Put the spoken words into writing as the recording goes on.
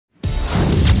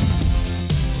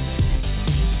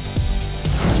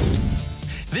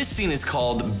This scene is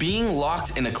called Being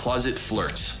Locked in a Closet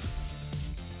Flirts.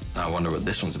 I wonder what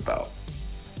this one's about.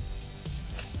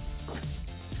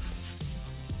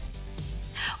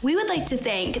 We would like to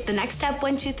thank the Next Step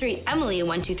 123 Emily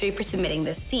 123 for submitting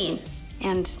this scene.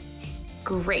 And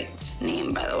great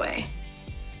name, by the way.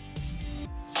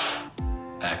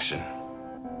 Action.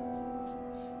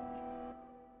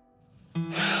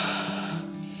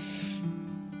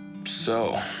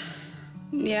 So.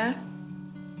 Yeah?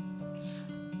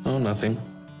 Oh, nothing.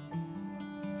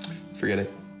 Forget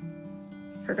it.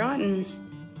 Forgotten.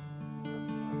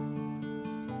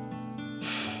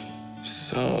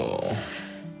 So.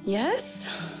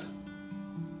 Yes?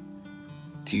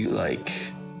 Do you like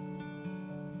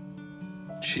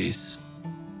cheese?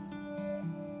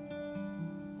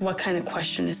 What kind of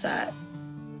question is that?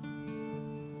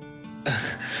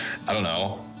 I don't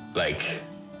know. Like,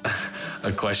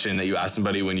 a question that you ask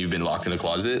somebody when you've been locked in a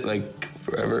closet, like,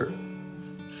 forever.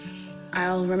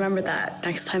 I'll remember that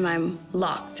next time I'm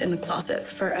locked in a closet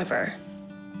forever.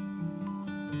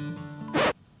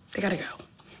 I gotta go.